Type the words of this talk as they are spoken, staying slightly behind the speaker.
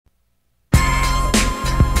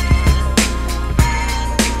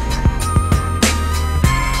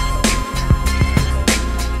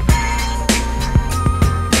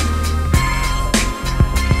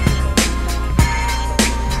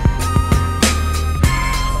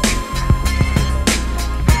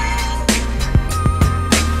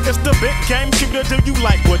game shooter, do you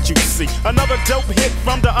like what you see? Another dope hit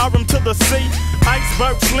from the RM to the C.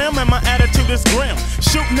 Iceberg slim and my attitude is grim.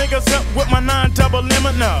 Shoot niggas up with my 9-double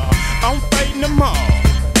lemon. No, I'm fading them all.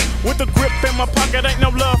 With the grip in my pocket, ain't no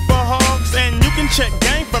love for hogs. And you can check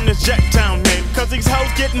game from this Jacktown name. Cause these hoes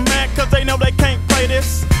getting mad cause they know they can't play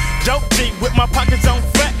this. Dope G with my pockets on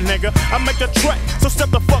fat, nigga. I make the track, so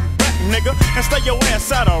step the fuck back, nigga. And stay your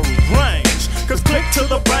ass out of range. Cause click to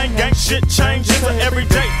the bang, gang shit change. It's an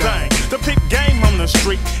everyday thing. The peep game on the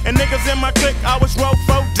street. And niggas in my clique always roll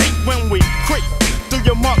 4 deep when we creep. Through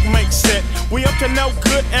your mark make set. We up to no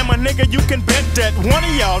good, and my nigga, you can bet that one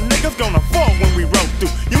of y'all niggas gonna fall when we roll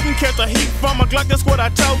through. You can catch the heat from a Glock, that's what I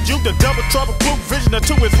told you. The double trouble crew, vision of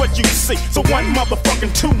 2 is what you see. So 1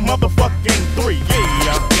 motherfucking 2 motherfucking 3,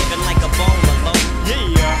 yeah. Living like a bowler low.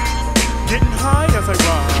 Yeah. Getting high as I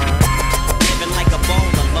ride. Living like a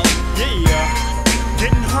bowler low. Yeah.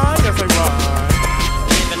 Getting high as I ride.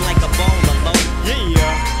 Living like a bowler low.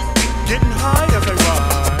 Yeah. Getting high as I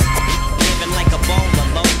ride. Like a bowler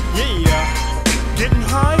low. Yeah, getting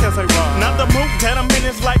high as I ride. Now the mood that I'm in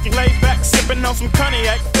is like laid back, sipping on some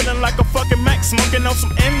cognac, feeling like a fucking Mac, smoking on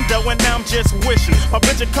some Endo, and now I'm just wishing my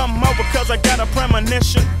bitch would come over cause I got a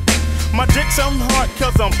premonition. My dick's on hard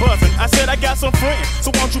cause I'm buzzing. I said I got some friends,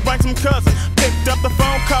 so won't you bring some cousins? Picked up the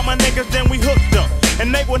phone, called my niggas, then we hooked up. And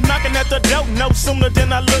they were knocking at the door no sooner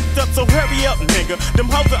than I looked up. So hurry up, nigga, them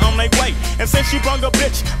hoes are on their way. And since you brung a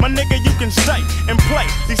bitch, my nigga, you can stay and play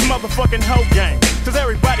these motherfucking hoe games. Cause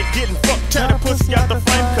everybody getting fucked, tear the pussy out the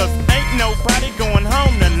flame. Cause ain't nobody going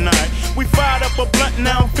home tonight. We fired up a blunt,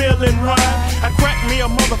 now I'm feeling right. I cracked me a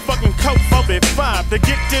motherfucking Coke 45 to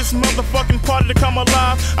get this motherfucking party to come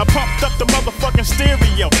alive. I pumped up the motherfucking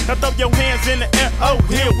stereo. Now throw your hands in the air, oh,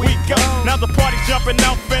 here we go. Now the party's jumping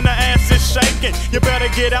off and the ass is shaking. You better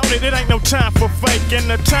get on it, it ain't no time for faking.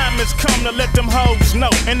 The time has come to let them hoes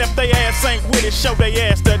know. And if they ass ain't with it, show they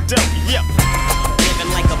ass the dope, yep.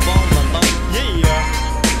 Living like a bowler low. Yeah,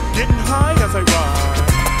 getting high as I ride.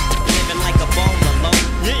 Living like a bowler low.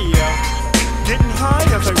 Yeah, getting high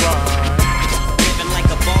as I ride. Living like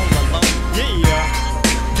a bowler low. Yeah,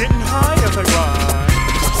 getting high as I ride.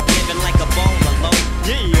 Living like a bowler low.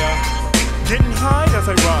 Yeah, getting high as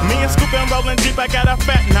I ride. Me and Scoop and rollin' Jeep, I got a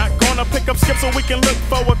fat knot. Gonna pick up Skip so we can look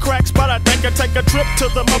for a crack spot. I think I take a trip to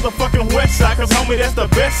the motherfucking west side. Cause homie, that's the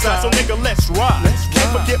best side. So nigga, let's ride.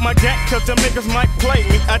 Can't forget my gat cause them niggas might play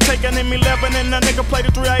me. I take an M11 and a nigga play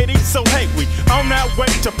the 380. So hey, we on our way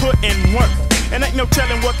to put in work. And ain't no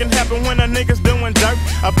telling what can happen when a nigga's doing dirt.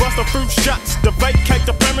 I bust a few shots to vacate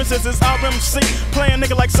the premises. It's R.M.C. playing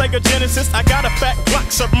nigga like Sega Genesis. I got a fat Glock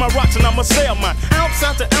serving my rocks and I'ma sell mine. Ounce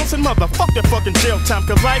out to ounce and motherfuck that fucking jail time.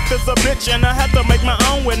 Cause life is a bitch and I have to make my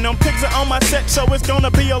own. When them pigs are on my set, so it's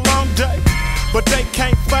gonna be a long day. But they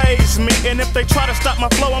can't faze me, and if they try to stop my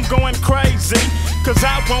flow, I'm going crazy. Cause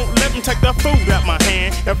I won't let them take the food out my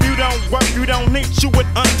hand. If you don't work, you don't eat, you would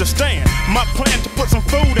understand. My plan to put some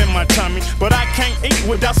food in my tummy, but I can't eat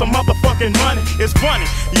without some motherfucking money. It's funny,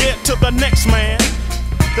 yeah, to the next man.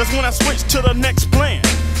 That's when I switch to the next plan.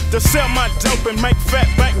 To sell my dope and make fat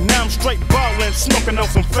bank. Now I'm straight ballin', smoking on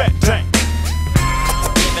some fat dank.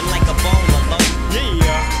 Living like a bowler low.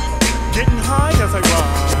 Yeah, getting high as I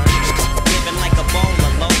ride. Like a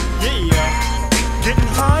bowler low. Yeah,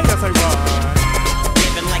 getting high as I ride.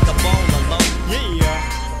 Living like a bowler low. Yeah,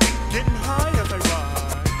 getting high as I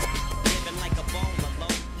ride. Living like a bowler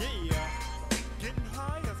low. Yeah, getting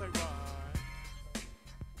high as I ride.